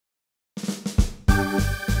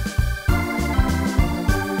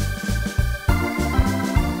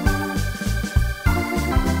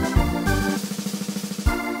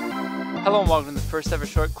Hello and welcome to the first ever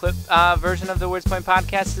short clip version of the Words Point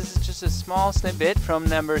podcast. This is just a small snippet from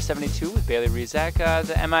number 72 with Baylee, Rezac,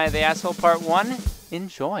 the Am I the Asshole Part 1.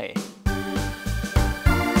 Enjoy.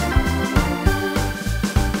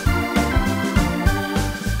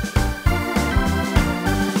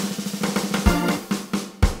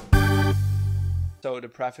 So to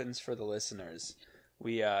preference for the listeners,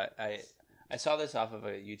 I saw this off of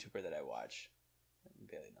a YouTuber that I watch.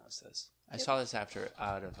 Baylee knows this. I saw this out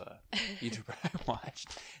of a YouTuber I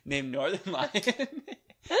watched named Northern Lion.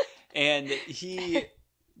 And he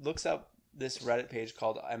looks up this Reddit page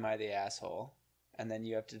called Am I the Asshole? And then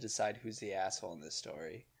you have to decide who's the asshole in this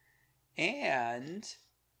story. And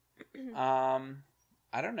I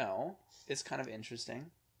don't know. It's kind of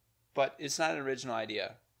interesting. But it's not an original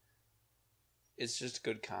idea. It's just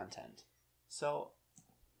good content. So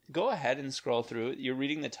go ahead and scroll through. You're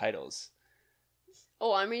reading the titles.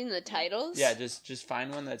 Oh, I'm reading the titles? Yeah, just find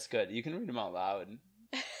one that's good. You can read them out loud.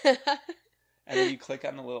 And then you click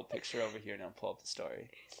on the little picture over here and it'll pull up the story.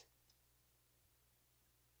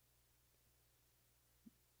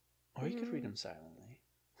 Or you could read them silently.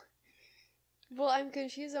 Well, I'm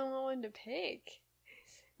confused on what one to pick.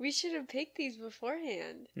 We should have picked these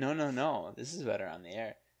beforehand. No. This is better on the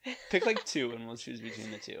air. Pick like two and we'll choose between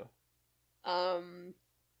the two.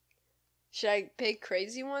 Should I pick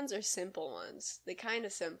crazy ones or simple ones? They're kind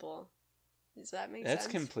of simple. Does that make sense? That's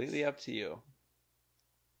completely up to you.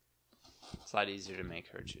 It's a lot easier to make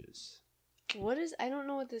her choose. I don't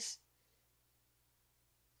know what this...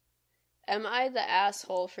 Am I the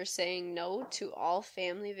asshole for saying no to all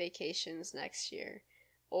family vacations next year?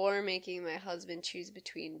 Or making my husband choose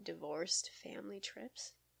between divorced family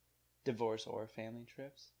trips? Divorce or family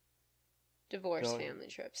trips? Divorce family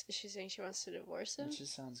trips. Is she saying she wants to divorce him? It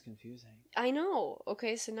just sounds confusing. I know.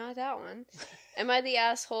 Okay, so not that one. Am I the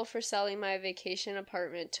asshole for selling my vacation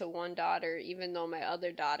apartment to one daughter even though my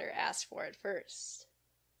other daughter asked for it first?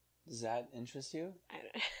 Does that interest you? I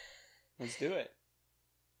don't... Let's do it.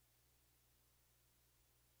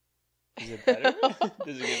 Is it better?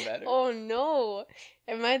 Does it get better? Oh no.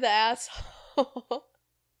 Am I the asshole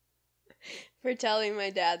for telling my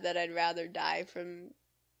dad that I'd rather die from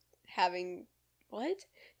having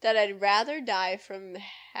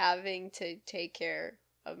to take care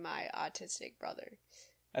of my autistic brother.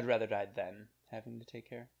 I'd rather die than having to take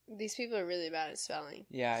care. These people are really bad at spelling.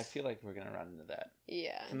 Yeah, I feel like we're gonna run into that.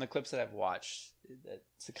 Yeah. From the clips that I've watched,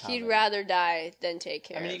 it's a common. He'd rather die than take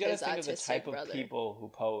care of his autistic brother. I mean, you gotta think of the type of people who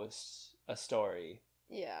post a story.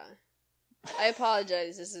 Yeah. I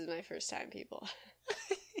apologize. This is my first time, people.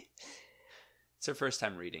 It's her first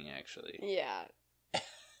time reading, actually. Yeah.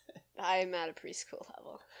 I'm at a preschool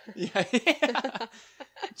level. Yeah.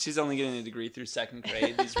 She's only getting a degree through second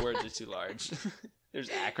grade. These words are too large. There's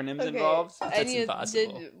acronyms involved. That's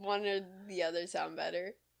impossible. Did one or the other sound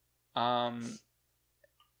better? I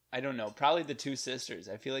don't know. Probably the two sisters.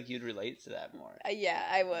 I feel like you'd relate to that more. Yeah,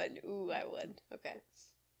 I would. Ooh, I would. Okay.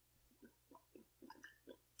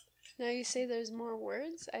 Now you say there's more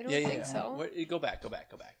words? I don't think so. Go back.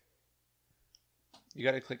 You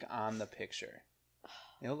gotta click on the picture.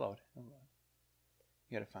 It'll load.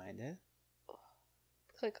 You gotta find it.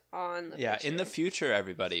 Click on the picture. Yeah, in the future,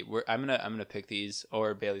 everybody, I'm gonna pick these,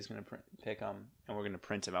 or Bailey's gonna pick them, and we're gonna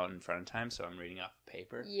print them out in front of time. So I'm reading off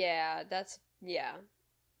paper. Yeah,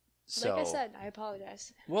 So, like I said, I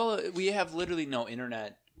apologize. Well, we have literally no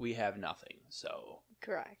internet. We have nothing. So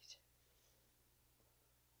correct.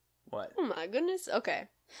 What? Oh my goodness. Okay.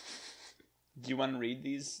 Do you want to read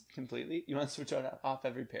these completely? You want to switch off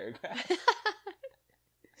every paragraph?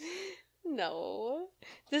 No.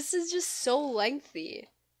 This is just so lengthy.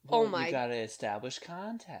 Well, you gotta establish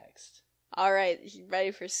context. Alright,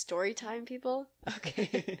 ready for story time, people?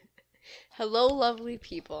 Okay. Hello, lovely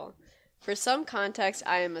people. For some context,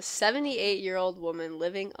 I am a 78-year-old woman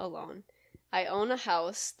living alone. I own a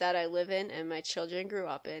house that I live in and my children grew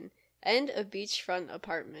up in, and a beachfront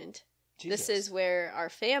apartment. Jesus. This is where our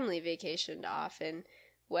family vacationed often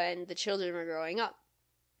when the children were growing up.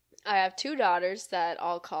 I have two daughters that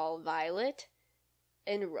I'll call Violet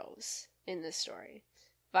and Rose in this story.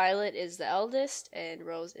 Violet is the eldest and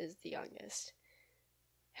Rose is the youngest.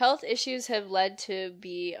 Health issues have led to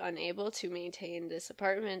be unable to maintain this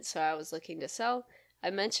apartment, so I was looking to sell.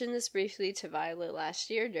 I mentioned this briefly to Violet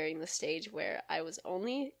last year during the stage where I was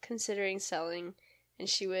only considering selling, and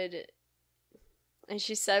she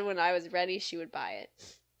said when I was ready she would buy it.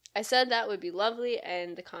 I said that would be lovely,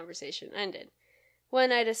 and the conversation ended.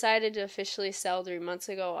 When I decided to officially sell 3 months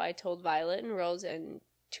ago, I told Violet and Rose, and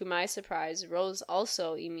to my surprise, Rose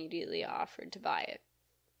also immediately offered to buy it.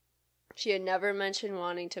 She had never mentioned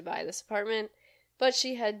wanting to buy this apartment, But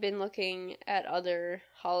she had been looking at other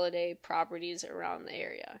holiday properties around the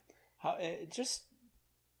area. How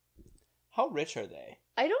rich are they?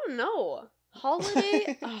 I don't know.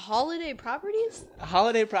 Holiday properties?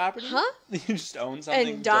 Holiday property? Huh? You just own something.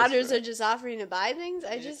 And daughters are just offering to buy things?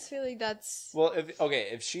 I just feel like that's... Well,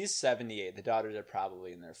 if she's 78, the daughters are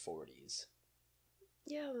probably in their 40s.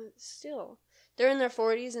 Yeah, but still. They're in their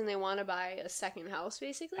 40s and they want to buy a second house,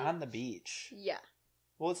 basically? On the beach. Yeah.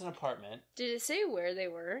 Well, it's an apartment. Did it say where they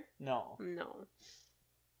were? No. No.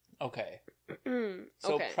 Okay. Okay.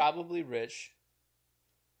 So probably rich.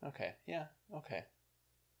 Okay. Yeah. Okay.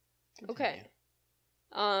 Continue.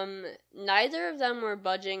 Okay. Neither of them were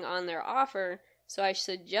budging on their offer, so I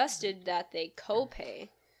suggested that they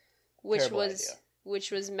co-pay, which Terrible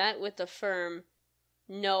was met with a firm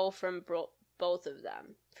no from both of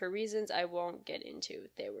them for reasons I won't get into.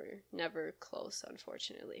 They were never close,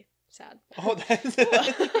 unfortunately. Sad. Oh, that's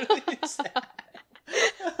really sad.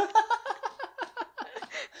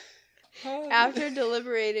 After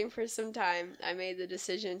deliberating for some time, I made the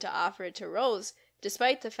decision to offer it to Rose,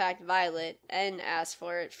 despite the fact Violet asked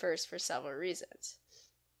for it first for several reasons.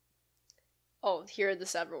 Oh, here are the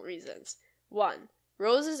several reasons. 1.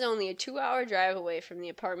 Rose is only a 2-hour drive away from the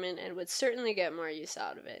apartment and would certainly get more use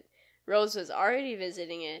out of it. Rose was already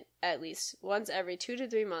visiting it at least once every 2 to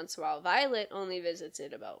 3 months, while Violet only visits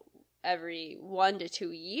it about every 1 to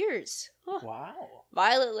 2 years. Oh. Wow.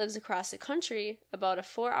 Violet lives across the country, about a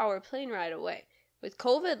 4-hour plane ride away. With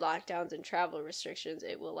COVID lockdowns and travel restrictions,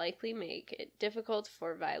 it will likely make it difficult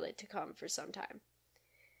for Violet to come for some time.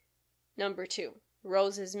 Number 2.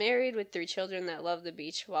 Rose is married with 3 children that love the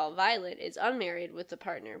beach, while Violet is unmarried with a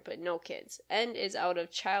partner but no kids, and is out of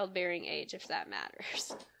childbearing age, if that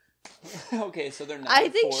matters. Okay, so they're not. I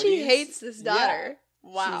think 40s? she hates this daughter.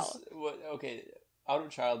 Yeah. Wow. Okay, out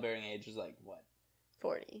of childbearing age is like what?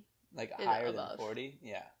 40. Like And higher above. than 40?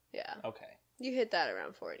 Yeah. Yeah. Okay. You hit that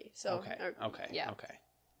around 40. So Okay. Yeah. Okay.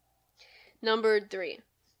 Number 3.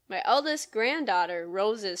 My eldest granddaughter,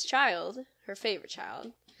 Rose's child, her favorite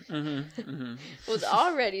child, was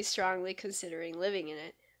already strongly considering living in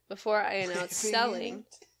it before I announced selling.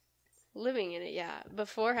 Living in it, yeah.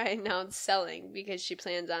 Before I announced selling, because she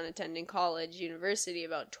plans on attending university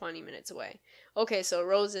about 20 minutes away. Okay, so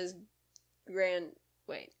Rose's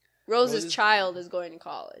child is going to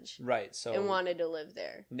college. Right, so... And wanted to live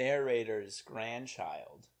there. Narrator's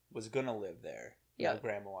grandchild was going to live there. Yeah. Now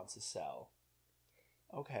grandma wants to sell.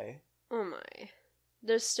 Okay. Oh my.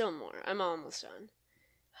 There's still more. I'm almost done.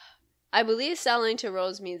 I believe selling to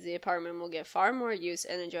Rose means the apartment will get far more use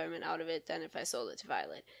and enjoyment out of it than if I sold it to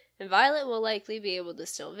Violet. And Violet will likely be able to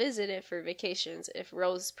still visit it for vacations if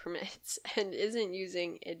Rose permits and isn't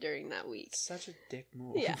using it during that week. Such a dick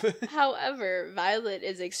move. Yeah. However, Violet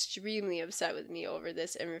is extremely upset with me over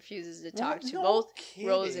this and refuses to talk to both kidding.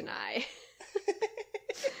 Rose and I.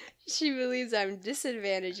 She believes I'm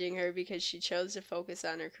disadvantaging her because she chose to focus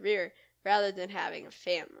on her career rather than having a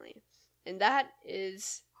family. And that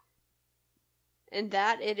it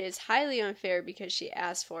is highly unfair because she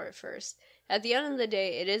asked for it first. At the end of the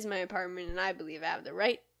day, it is my apartment and I believe I have the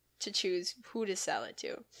right to choose who to sell it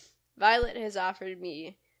to. Violet has offered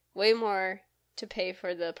me way more to pay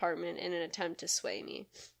for the apartment in an attempt to sway me.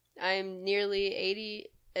 I'm nearly 80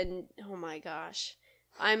 and oh my gosh.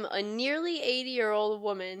 I'm a nearly 80-year-old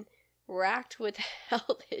woman racked with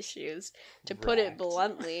health issues, to put it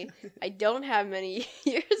bluntly. I don't have many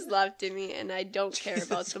years left in me and I don't care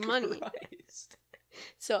about the money. Christ.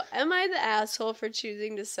 So am I the asshole for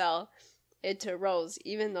choosing to sell it to Rose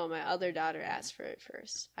even though my other daughter asked for it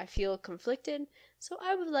first? I feel conflicted, so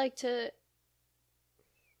I would like to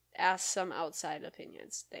ask some outside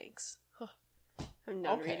opinions. Thanks. I'm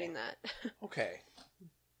done reading that. Okay.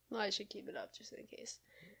 Well, I should keep it up just in case.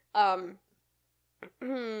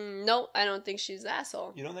 No, I don't think she's the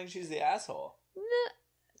asshole. You don't think she's the asshole?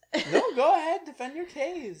 No. No, go ahead. Defend your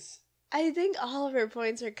case. I think all of her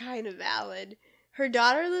points are kind of valid. Her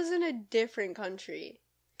daughter lives in a different country.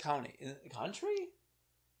 Country?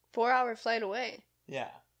 4-hour flight away. Yeah.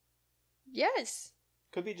 Yes.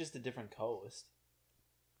 Could be just a different coast.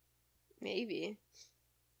 Maybe.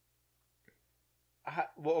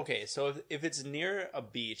 Well, okay, so if it's near a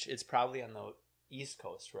beach, it's probably on the East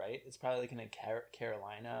Coast, right? It's probably like in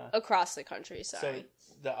Carolina. Across the country, sorry.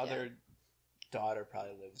 So the other daughter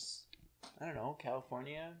probably lives, I don't know,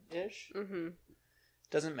 California-ish? Mm-hmm.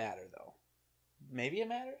 Doesn't matter, though. Maybe it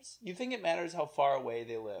matters? You think it matters how far away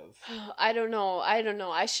they live? I don't know.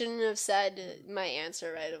 I shouldn't have said my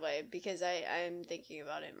answer right away because I'm thinking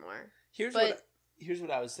about it more. Here's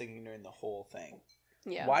what I was thinking during the whole thing.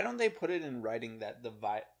 Yeah. Why don't they put it in writing that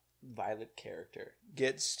Violet character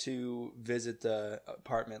gets to visit the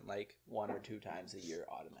apartment like 1 or 2 times a year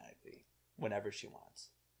automatically, whenever she wants.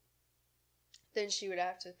 Then she would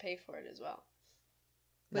have to pay for it as well.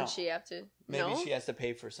 No. Would she have to? Maybe No? she has to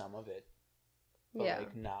pay for some of it. But Yeah.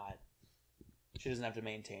 like not. She doesn't have to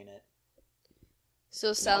maintain it.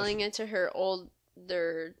 So selling it to her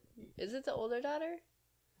older... Is it the older daughter?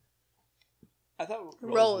 I thought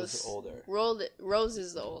Rose was older. Rose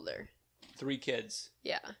is the older. 3 kids.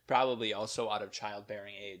 Yeah. Probably also out of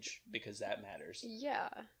childbearing age, because that matters. Yeah.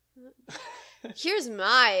 Here's what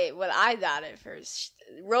I thought at first.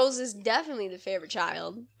 Rose is definitely the favorite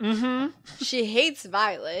child. Mm-hmm. She hates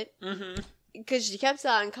Violet. Mm-hmm. Because she kept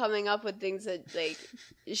on coming up with things that, like,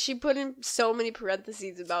 she put in so many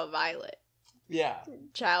parentheses about Violet. Yeah.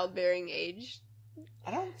 Childbearing age.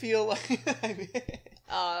 I don't feel like...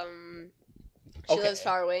 She lives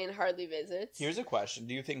far away and hardly visits. Here's a question.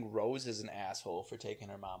 Do you think Rose is an asshole for taking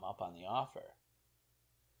her mom up on the offer?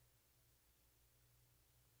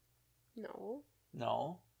 No.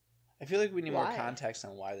 No? I feel like we need more Why? context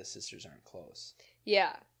on why the sisters aren't close.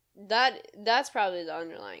 Yeah. That's probably the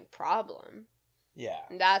underlying problem. Yeah.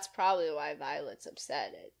 And that's probably why Violet's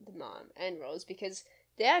upset at the mom and Rose, because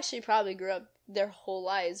they actually probably grew up their whole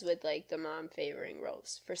lives with, like, the mom favoring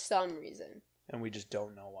Rose for some reason. And we just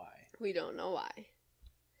don't know why. We don't know why.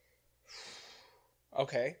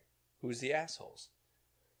 Okay. Who's the assholes?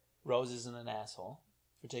 Rose isn't an asshole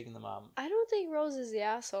for taking the mom. I don't think Rose is the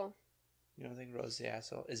asshole. You don't think Rose is the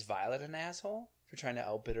asshole? Is Violet an asshole for trying to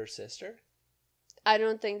outbid her sister? I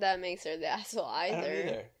don't think that makes her the asshole either. I don't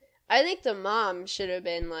either. I think the mom should have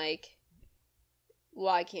been like,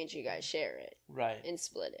 why can't you guys share it? Right. And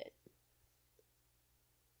split it.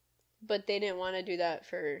 But they didn't want to do that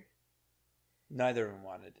for... Neither of them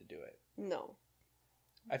wanted to do it. No.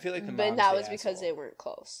 I feel like the mom's But that the was because asshole. they weren't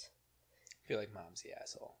close. I feel like mom's the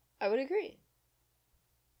asshole. I would agree.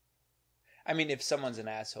 I mean, if someone's an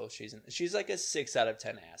asshole, she's like a 6 out of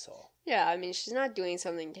 10 asshole. Yeah, I mean, she's not doing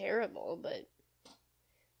something terrible, but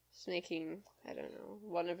she's making, I don't know,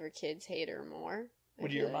 one of her kids hate her more.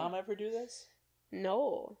 Would your mom ever do this?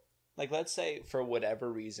 No. Like, let's say, for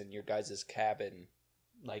whatever reason, your guys' cabin,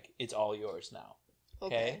 like, it's all yours now.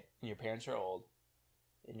 Okay? And your parents are old.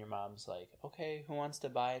 And your mom's like, okay, who wants to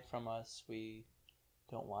buy it from us? We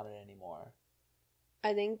don't want it anymore.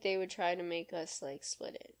 I think they would try to make us, like,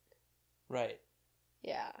 split it. Right.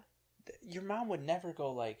 Yeah. Your mom would never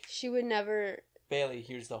go like... She would never... Baylee,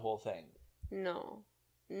 here's the whole thing. No.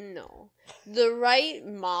 The right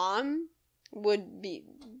mom would be,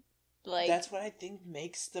 like... That's what I think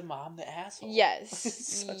makes the mom the asshole. Yes.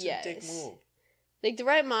 It's such a dick move. Like, the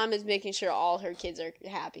right mom is making sure all her kids are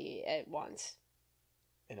happy at once.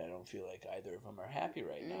 And I don't feel like either of them are happy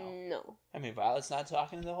right now. No. I mean, Violet's not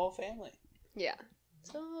talking to the whole family. Yeah.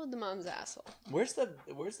 So, the mom's an asshole. Where's the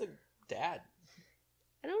dad?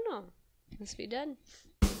 I don't know. Must be dead.